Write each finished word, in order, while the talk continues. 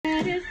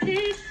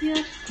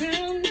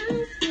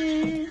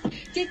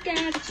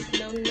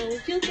don't know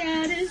you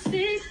gotta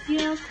fix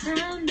your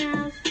crown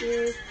now,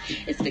 sis.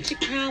 It's Fix Your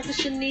Crown with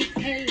Shanice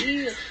K.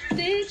 Hill.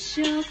 Fix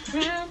your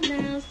crown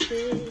now,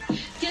 sis.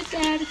 You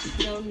gotta just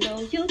don't know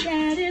you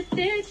gotta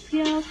fix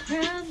your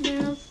crown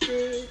now,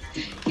 sis.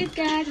 You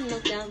gotta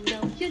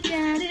no, you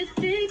gotta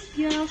fix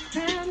your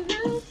crown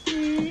now,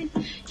 sis.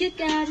 You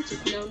gotta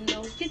just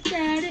no, you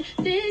gotta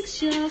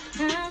fix your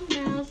crown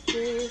now,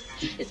 sis.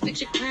 It's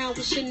Fix Your Crown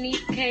with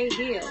Shanice K.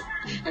 Hill.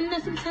 I know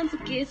sometimes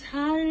it gets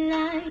hard in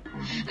life.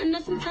 I know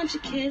sometimes you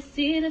can't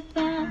see the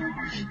far,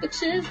 but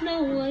just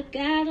know what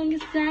God on your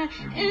side.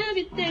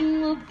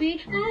 Everything will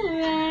be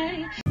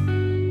alright.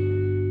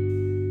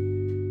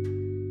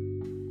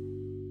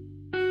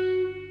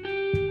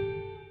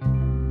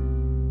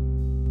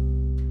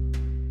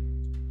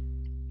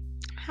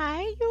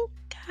 Hi, you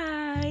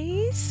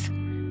guys.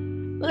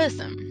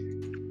 Listen,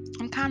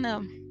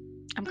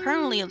 I'm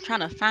currently trying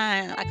to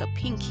find like a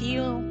pink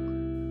heel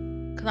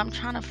because I'm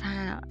trying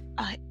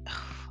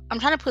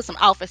to put some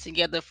outfits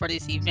together for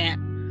this event.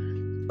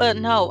 But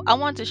no, I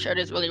want to share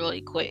this really,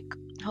 really quick.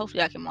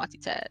 Hopefully, I can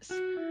multitask.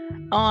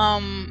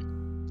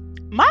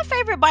 My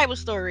favorite Bible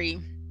story.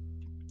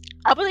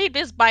 I believe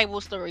this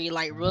Bible story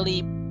like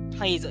really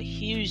plays a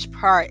huge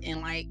part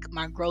in like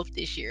my growth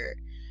this year.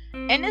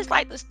 And it's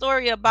like the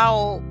story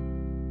about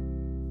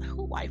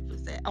who wife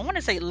was that? I want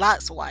to say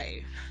Lot's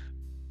wife.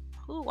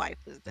 Who wife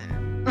was that?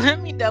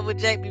 Let me double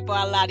check before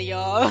I lie to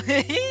y'all.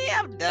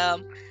 I'm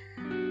dumb.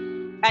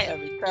 I am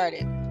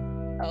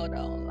retarded. Hold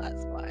on,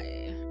 Lot's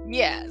wife.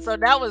 Yeah, so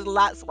that was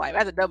Lot's wife. I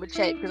had to double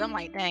check because I'm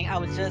like, dang, I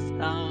was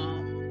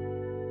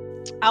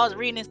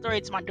reading this story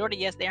to my daughter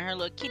yesterday in her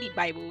little kitty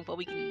Bible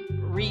we can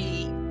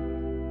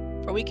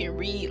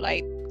read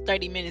like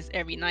 30 minutes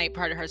every night,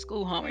 part of her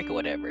school homework or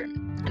whatever.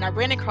 And I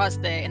ran across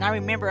that and I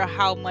remember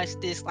how much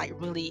this like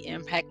really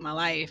impacted my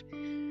life.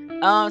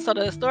 So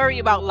the story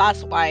about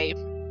Lot's wife,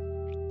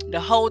 the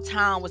whole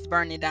town was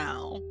burning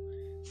down.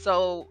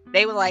 So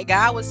they were like,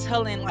 God was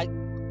telling like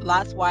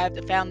Lot's wife,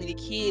 the family, the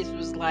kids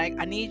was like,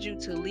 I need you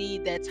to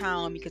leave that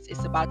town because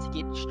it's about to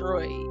get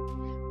destroyed.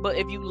 But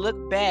if you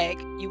look back,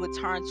 you would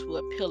turn to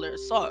a pillar of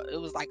salt. It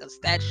was like a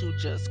statue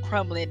just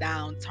crumbling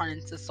down,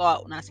 turning to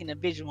salt when I seen a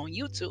visual on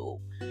YouTube.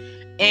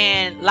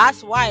 And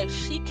Lot's wife,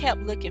 she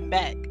kept looking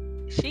back.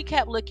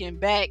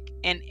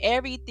 And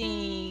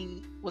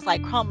everything was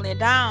like crumbling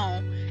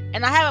down.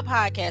 And I have a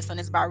podcast on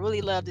this, but I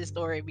really love this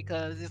story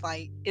because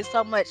it's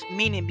so much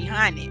meaning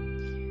behind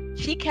it.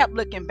 She kept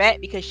looking back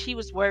because she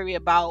was worried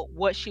about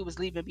what she was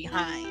leaving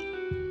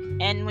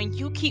behind. And when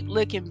you keep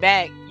looking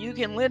back, you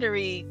can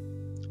literally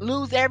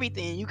lose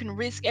everything. You can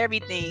risk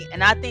everything.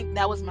 And I think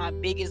that was my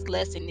biggest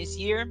lesson this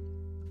year.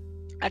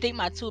 I think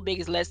my two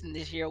biggest lessons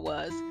this year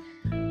was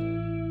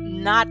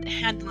not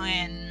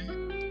handling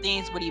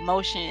things with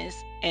emotions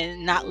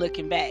and not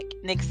looking back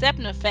and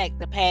accepting the fact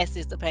the past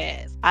is the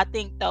past. I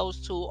think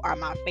those two are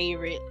my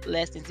favorite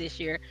lessons this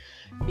year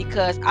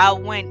because I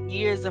went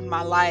years of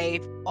my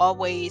life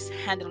always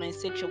handling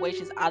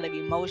situations out of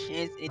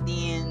emotions, and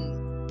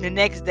then the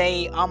next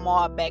day I'm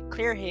all back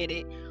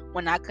clear-headed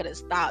when I could have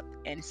stopped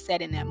and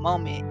sat in that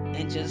moment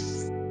and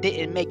just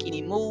didn't make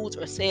any moves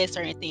or said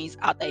certain things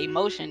out the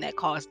emotion that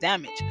caused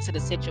damage to the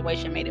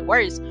situation, made it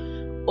worse.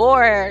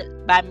 Or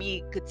by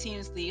me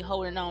continuously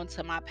holding on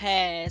to my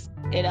past,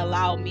 it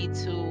allowed me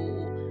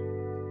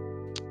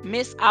to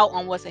miss out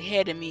on what's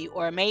ahead of me,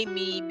 or made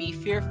me be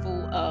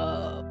fearful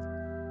of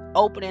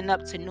opening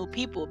up to new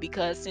people,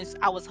 because since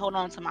I was holding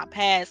on to my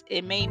past,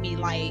 it made me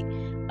like,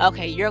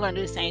 okay, you're gonna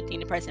do the same thing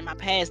the person in my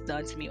past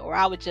done to me, or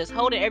I was just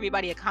holding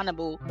everybody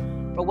accountable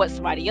for what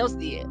somebody else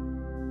did.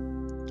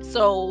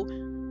 So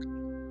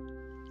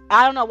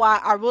I don't know why,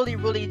 I really,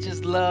 really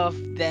just love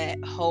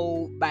that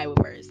whole Bible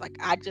verse. Like,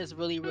 I just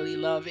really, really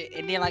love it.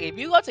 And then, like, if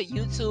you go to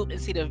YouTube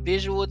and see the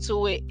visual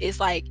to it, it's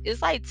like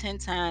 10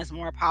 times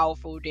more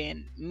powerful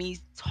than me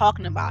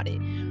talking about it.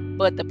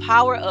 But the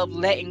power of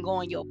letting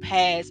go in your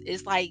past,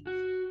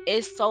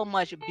 it's so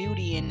much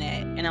beauty in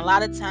that. And a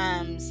lot of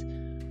times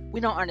we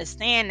don't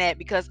understand that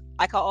because,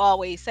 like I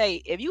always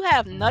say, if you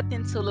have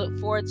nothing to look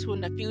forward to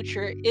in the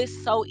future,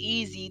 it's so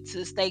easy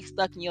to stay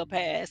stuck in your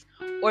past.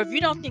 Or if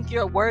you don't think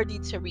you're worthy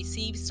to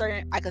receive a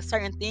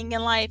certain thing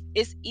in life,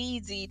 it's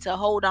easy to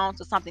hold on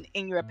to something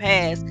in your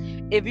past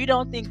if you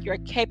don't think you're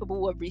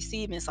capable of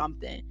receiving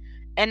something.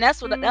 And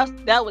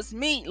that was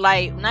me.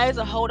 Like, when I used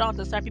to hold on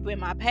to certain people in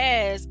my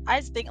past,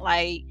 I just think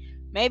like,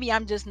 maybe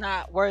I'm just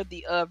not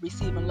worthy of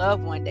receiving love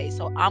one day.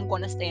 So I'm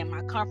going to stay in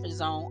my comfort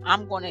zone.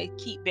 I'm going to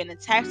keep being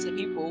attached to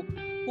people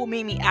who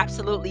mean me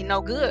absolutely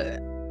no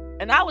good.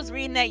 And I was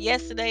reading that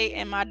yesterday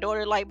in my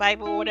daughter like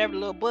Bible or whatever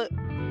little book.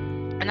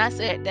 And I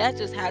said that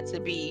just had to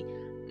be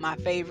my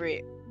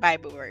favorite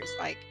Bible verse.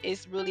 Like,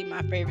 it's really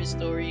my favorite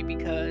story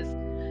because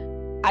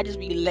I just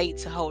relate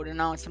to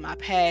holding on to my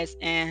past,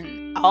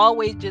 and I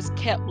always just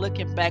kept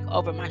looking back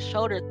over my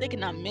shoulder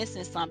thinking I'm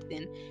missing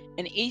something.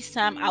 And each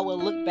time I would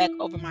look back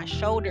over my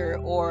shoulder,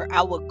 or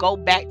I would go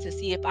back to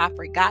see if I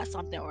forgot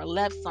something or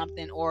left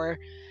something or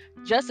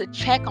just to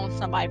check on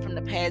somebody from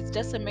the past,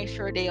 just to make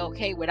sure they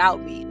okay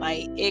without me.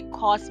 Like, it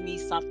costs me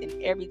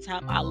something every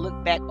time I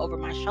look back over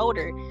my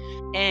shoulder.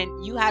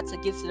 And you have to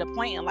get to the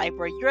point in life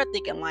where you're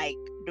thinking like,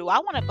 do I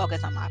want to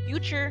focus on my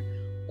future,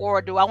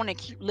 or do I want to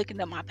keep looking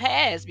at my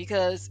past?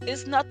 Because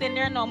it's nothing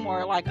there no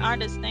more. Like, I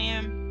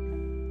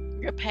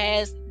understand your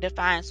past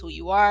defines who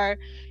you are.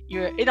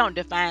 It don't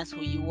define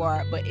who you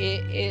are, but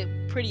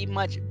it pretty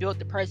much built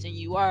the person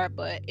you are,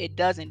 but it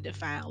doesn't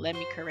define. Let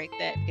me correct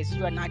that, because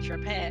you are not your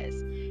past.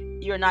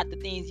 You're not the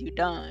things you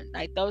done.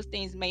 Like, those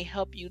things may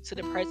help you to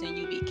the person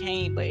you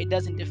became, but it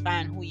doesn't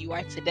define who you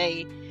are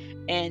today.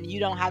 And you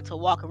don't have to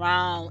walk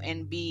around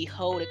and be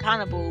held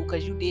accountable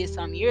because you did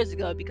some years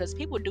ago, because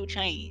people do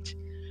change.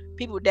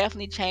 People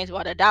definitely change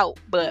without a doubt.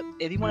 But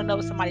if you want to know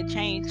if somebody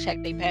changed,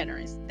 check their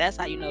patterns. That's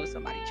how you know if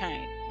somebody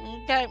changed.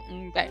 Okay,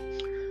 okay.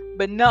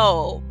 But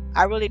no,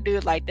 I really do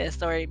like that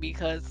story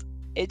because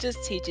it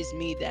just teaches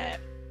me that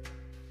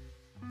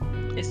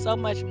it's so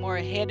much more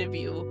ahead of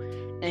you.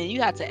 And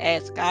you have to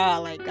ask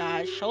God, like,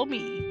 God, show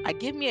me, like,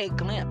 give me a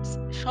glimpse,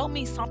 show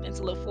me something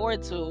to look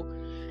forward to.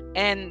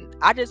 And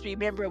I just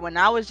remember when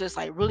I was just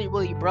like really,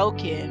 really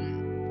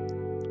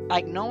broken,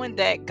 like knowing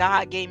that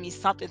God gave me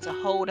something to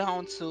hold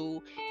on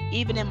to,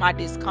 even in my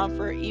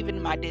discomfort, even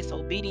in my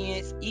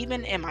disobedience,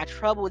 even in my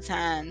troubled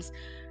times.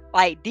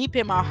 Like, deep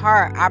in my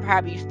heart, I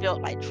probably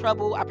felt like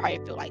trouble. I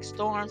probably felt like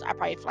storms. I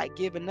probably felt like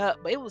giving up.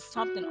 But it was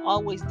something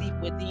always deep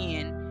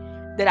within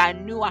that I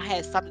knew I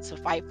had something to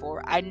fight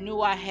for. I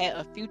knew I had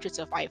a future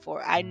to fight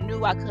for. I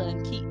knew I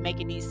couldn't keep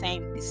making these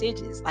same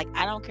decisions. Like,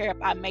 I don't care if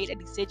I made a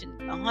decision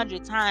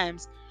 100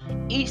 times.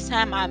 Each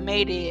time I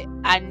made it,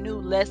 I knew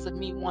less of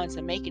me wanting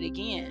to make it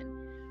again.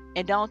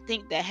 And don't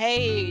think that,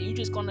 hey, you're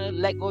just gonna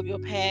let go of your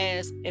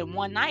past in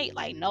one night.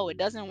 Like, no, it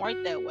doesn't work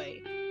that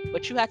way.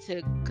 But you have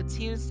to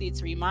continuously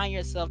to remind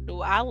yourself,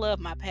 do I love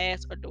my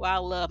past or do I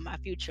love my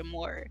future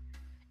more?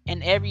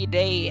 And every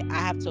day I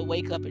have to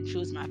wake up and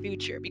choose my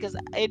future, because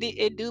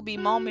it do be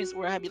moments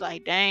where I be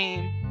like,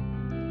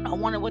 dang, I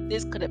wonder what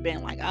this could have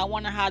been like. I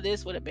wonder how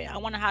this would have been. I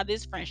wonder how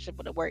this friendship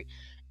would have worked.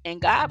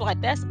 And God be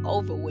like, that's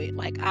over with.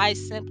 Like, I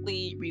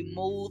simply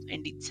removed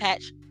and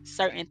detached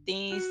certain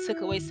things,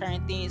 took away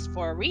certain things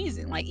for a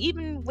reason. Like,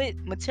 even with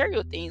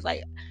material things,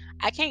 like,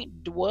 I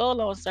can't dwell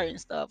on certain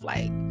stuff.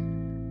 Like,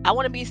 I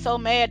want to be so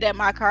mad that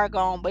my car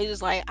gone, but it's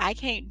just like I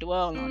can't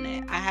dwell on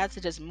that. I have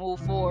to just move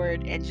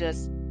forward and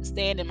just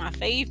stand in my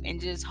faith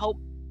and just hope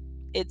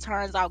it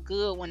turns out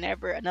good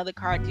whenever another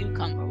car do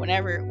come, or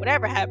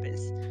whatever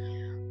happens.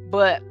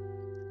 But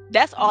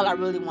that's all I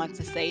really want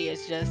to say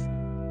is just,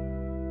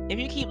 if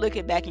you keep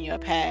looking back in your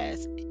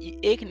past,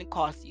 it can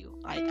cost you.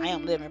 Like, I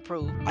am living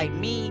proof. Like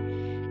me,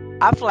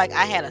 I feel like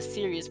I had a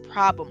serious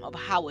problem of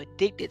how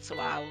addicted to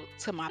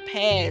my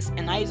past,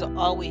 and I used to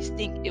always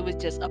think it was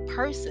just a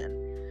person.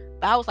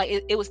 But I was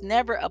like, it was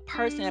never a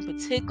person in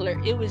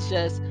particular. It was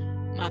just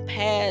my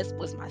past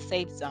was my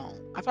safe zone.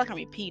 I feel like I'm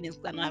repeating this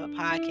because I know I have a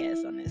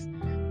podcast on this.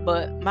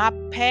 But my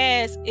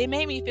past, it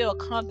made me feel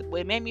comfortable.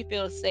 It made me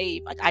feel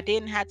safe. Like, I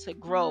didn't have to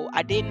grow.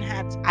 I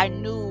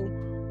knew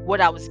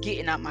what I was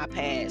getting out my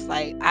past.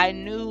 Like, I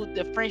knew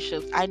the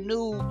friendships. I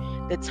knew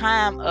the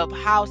time of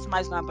how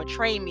somebody's gonna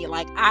betray me.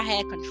 Like, I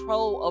had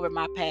control over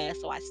my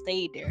past, so I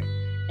stayed there.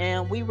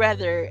 And we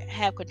rather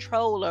have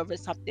control over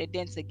something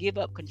than to give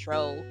up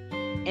control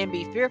and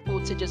be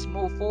fearful to just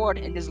move forward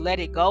and just let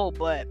it go.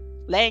 But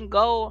letting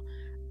go,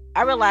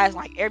 I realized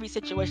like every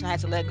situation I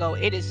had to let go.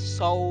 It is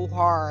so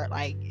hard.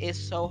 Like, it's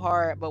so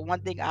hard. But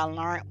one thing I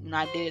learned when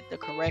I did it the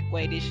correct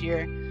way this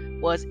year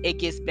was it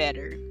gets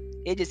better.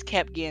 It just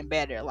kept getting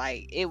better.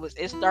 Like, it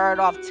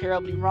started off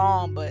terribly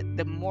wrong, but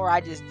the more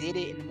I just did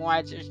it and the more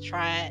I just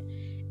tried,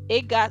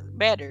 it got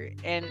better.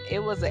 And it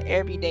was an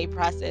everyday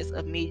process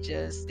of me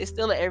just, it's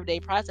still an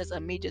everyday process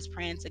of me just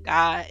praying to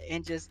God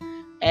and just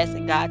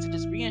asking God to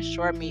just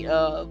reassure me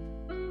of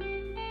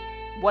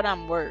what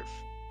I'm worth.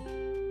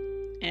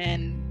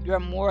 And you're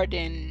more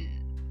than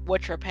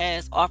what your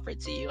past offered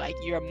to you. Like,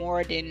 you're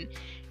more than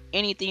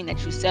anything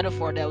that you settled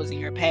for that was in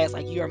your past.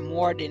 Like, you're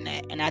more than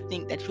that. And I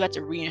think that you have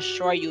to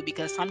reassure you,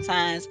 because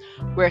sometimes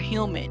we're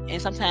human,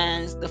 and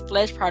sometimes the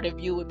flesh part of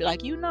you would be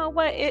like, you know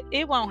what,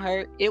 it won't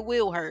hurt. It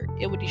will hurt.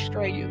 It will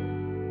destroy you.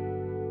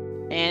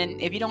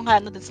 And if you don't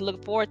have nothing to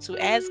look forward to,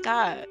 ask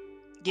God,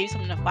 give you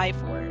something to fight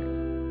for.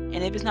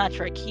 And if it's not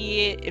your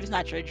kid, if it's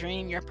not your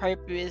dream, your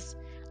purpose,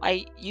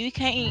 like, you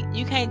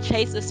can't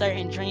chase a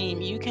certain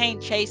dream. You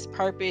can't chase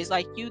purpose.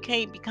 Like, you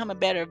can't become a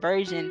better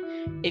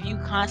version if you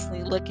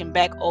constantly looking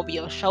back over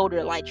your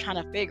shoulder, like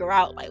trying to figure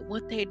out like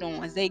what they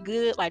doing. Is they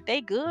good? Like, they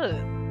good.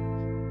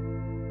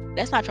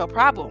 That's not your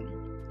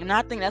problem. And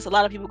I think that's a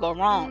lot of people go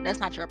wrong. That's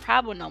not your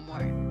problem no more.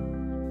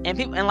 And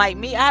people, and like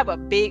me, I have a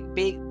big,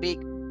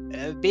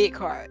 big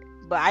heart.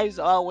 But I used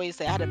to always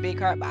say I had a big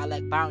heart, but I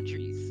like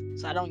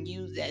boundaries. So I don't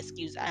use that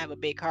excuse. I have a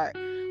big heart.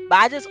 But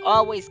I just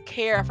always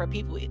care for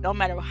people. No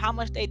matter how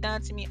much they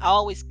done to me, I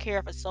always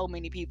care for so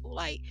many people.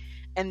 Like,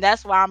 and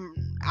that's why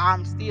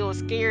I'm still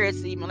scared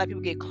to even let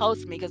people get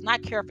close to me. Because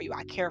not care for you,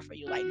 I care for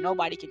you. Like,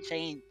 nobody can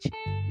change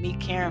me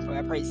caring for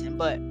a person.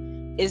 But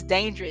it's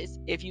dangerous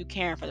if you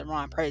caring for the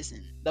wrong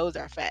person. Those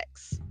are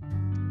facts.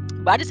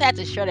 But I just had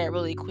to share that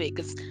really quick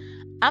because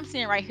I'm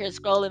sitting right here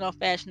scrolling on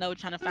Fashion Nova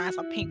trying to find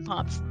some pink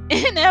pumps,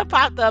 and that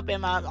popped up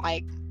in my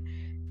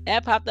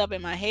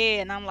head,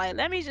 and I'm like,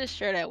 let me just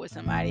share that with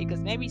somebody because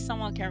maybe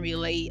someone can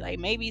relate. Like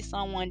maybe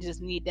someone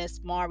just need that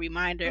small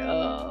reminder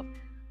of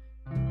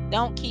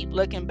don't keep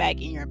looking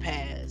back in your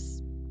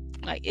past.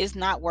 Like it's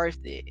not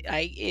worth it.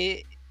 Like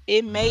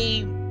it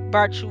may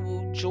brought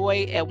you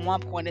joy at one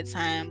point in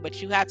time,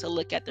 but you have to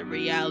look at the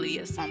reality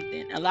of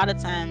something. A lot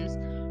of times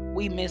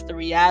we miss the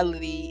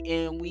reality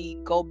and we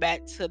go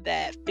back to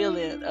that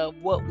feeling of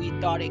what we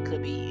thought it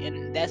could be,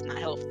 and that's not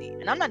healthy.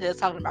 And I'm not just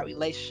talking about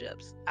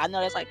relationships. I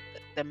know that's like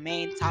the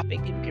main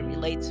topic people can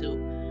relate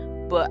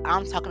to, but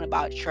I'm talking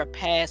about your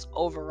past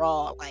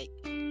overall. Like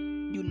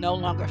you no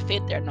longer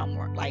fit there no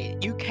more.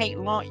 Like you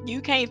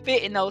can't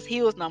fit in those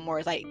heels no more.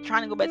 It's like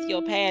trying to go back to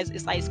your past.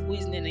 It's like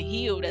squeezing in a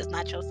heel that's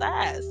not your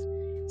size,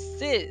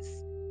 sis.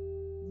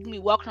 You be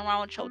walking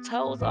around with your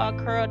toes all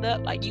curled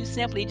up, like you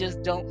simply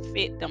just don't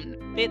fit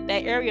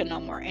that area no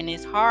more. And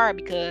it's hard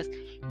because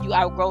you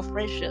outgrow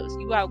friendships,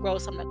 you outgrow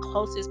some of the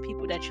closest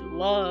people that you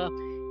love,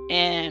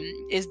 and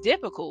it's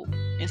difficult.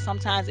 And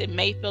sometimes it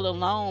may feel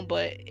alone,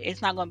 but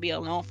it's not going to be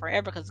alone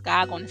forever because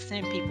God going to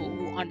send people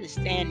who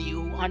understand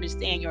you, who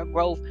understand your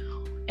growth.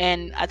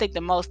 And I think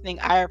the most thing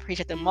I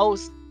appreciate the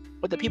most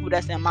with the people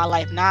that's in my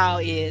life now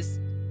is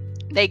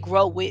they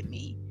grow with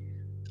me.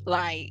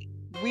 Like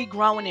we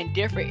growing in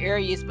different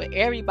areas, but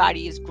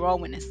everybody is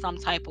growing in some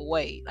type of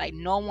way. Like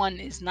no one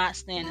is not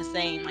staying the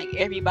same. Like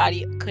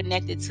everybody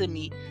connected to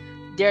me,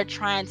 they're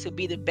trying to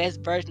be the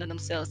best version of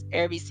themselves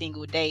every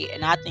single day.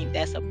 And I think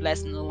that's a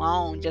blessing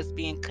alone, just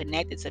being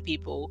connected to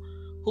people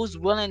who's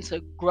willing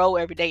to grow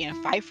every day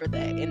and fight for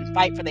that and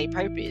fight for their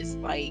purpose.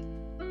 Like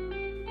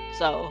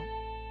so,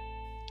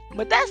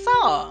 but that's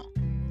all.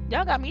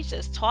 Y'all got me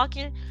just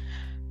talking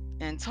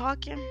and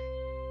talking.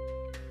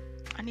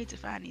 I need to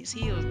find these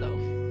heels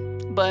though.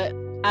 But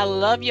I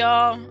love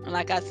y'all.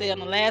 Like I said on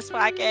the last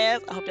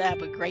podcast, I hope y'all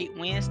have a great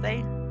Wednesday.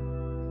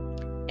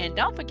 And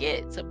don't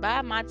forget to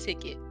buy my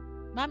ticket.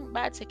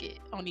 Buy a ticket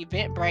on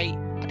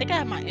Eventbrite. I think I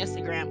have my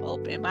Instagram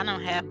open, but I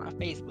don't have my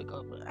Facebook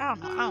open. I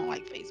don't know. I don't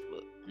like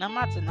Facebook. And I'm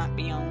about to not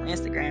be on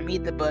Instagram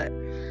either, but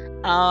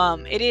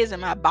it is in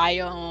my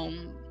bio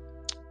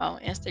on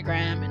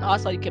Instagram. And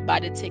also you can buy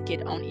the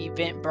ticket on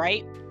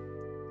Eventbrite.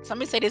 So let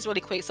me say this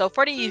really quick. So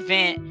for the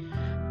event,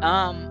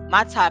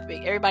 my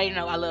topic, everybody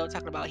know I love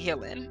talking about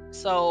healing.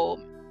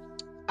 So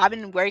I've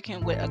been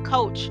working with a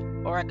coach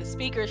or like a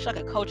speaker, she's like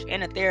a coach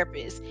and a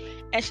therapist,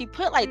 and she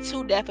put like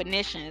 2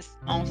 definitions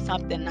on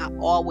something I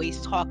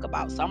always talk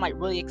about. So I'm like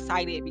really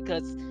excited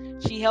because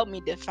she helped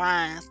me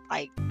define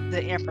like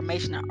the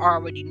information I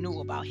already knew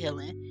about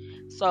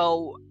healing.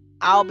 So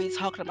I'll be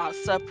talking about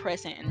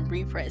suppressing and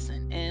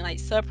repressing. And like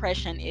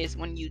suppression is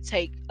when you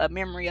take a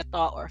memory, a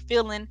thought, or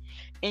feeling,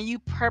 and you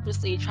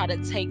purposely try to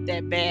take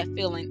that bad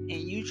feeling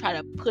and you try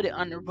to put it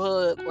on the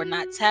rug or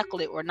not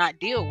tackle it or not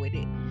deal with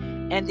it.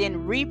 And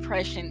then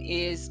repression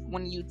is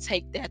when you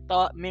take that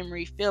thought,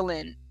 memory,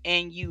 feeling,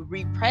 and you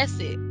repress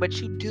it, but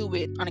you do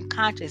it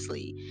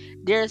unconsciously.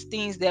 There's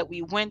things that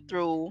we went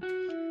through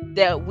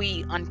that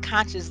we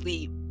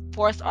unconsciously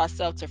force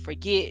ourselves to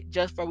forget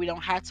just for we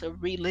don't have to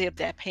relive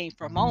that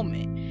painful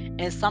moment.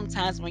 And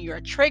sometimes when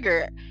you're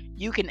triggered,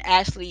 you can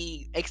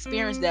actually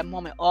experience that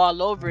moment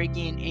all over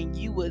again, and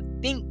you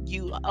would think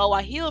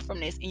I healed from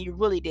this, and you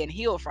really didn't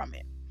heal from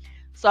it.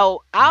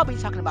 So I'll be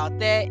talking about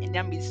that, and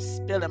then be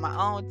spilling my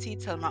own tea,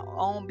 telling my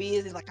own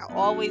business like I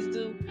always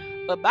do.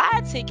 But buy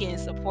a ticket and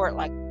support,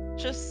 like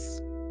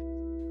just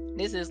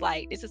this is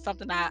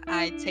something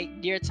I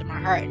take dear to my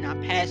heart and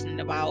I'm passionate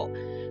about.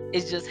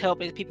 It's just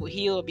helping people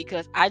heal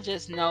because I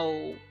just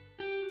know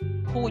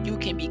who you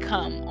can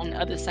become on the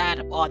other side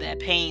of all that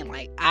pain.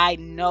 Like I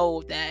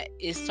know that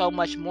it's so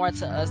much more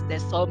to us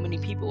that so many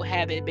people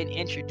haven't been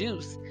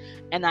introduced.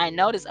 And I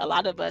notice a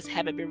lot of us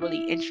haven't been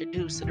really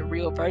introduced to the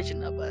real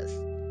version of us.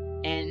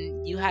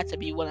 And you have to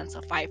be willing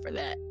to fight for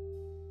that.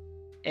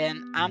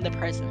 And I'm the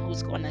person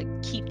who's going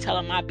to keep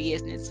telling my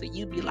business. So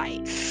you be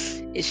like,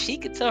 if she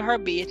could tell her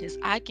business,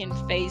 I can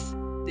face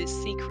this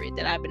secret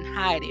that I've been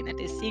hiding, and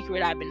this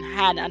secret I've been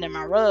hiding under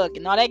my rug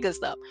and all that good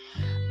stuff.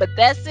 But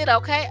that's it,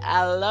 okay?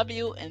 I love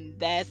you, and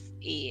that's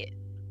it.